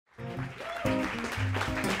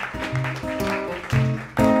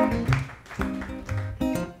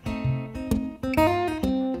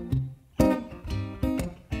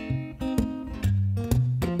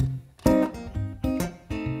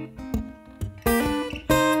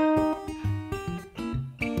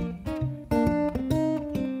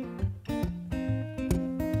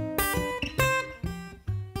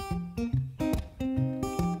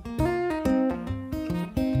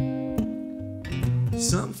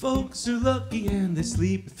Some folks are lucky and they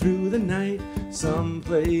sleep through the night. Some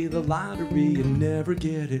play the lottery and never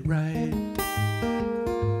get it right.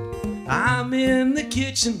 I'm in the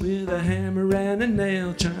kitchen with a hammer and a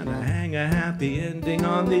nail, trying to hang a happy ending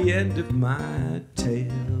on the end of my tale.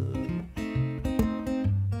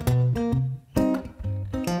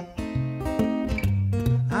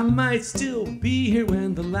 I might still be here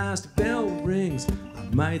when the last bell rings.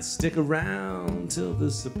 I might stick around till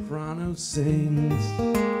the soprano sings.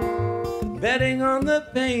 Betting on the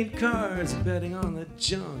paint cards, betting on the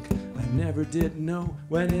junk. I never did know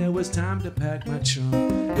when it was time to pack my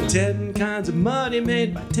trunk. The 10 kinds of muddy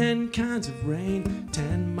made by 10 kinds of rain.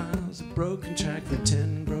 10 miles of broken track for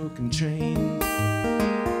 10 broken trains.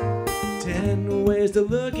 10 ways to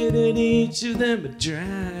look at it, each of them a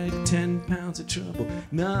drag. 10 pounds of trouble,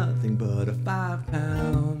 nothing but a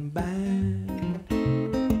 5-pound bag.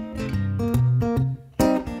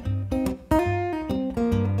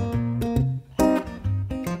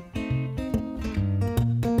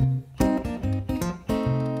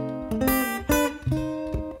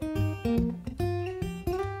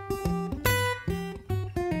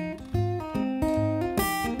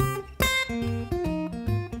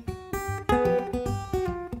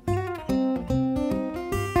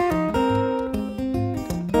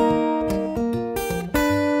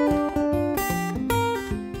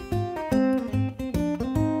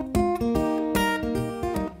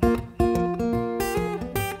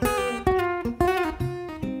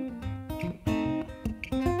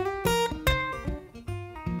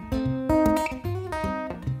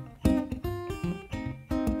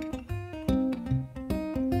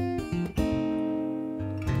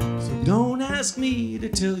 Don't ask me to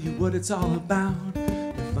tell you what it's all about.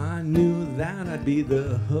 If I knew that, I'd be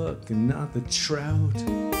the hook and not the trout.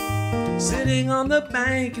 Sitting on the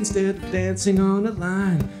bank instead of dancing on a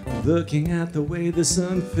line, looking at the way the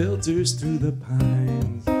sun filters through the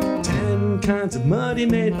pines. 10 kinds of muddy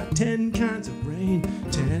made by 10 kinds of rain.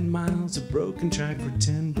 10 miles of broken track for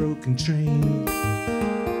 10 broken trains.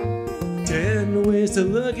 10 ways to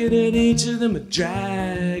look at it, each of them a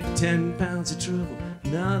drag. 10 pounds of trouble,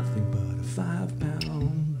 nothing but a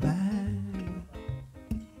 5-pound bag.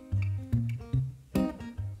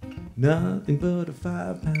 Nothing but a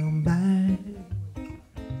 5-pound bag.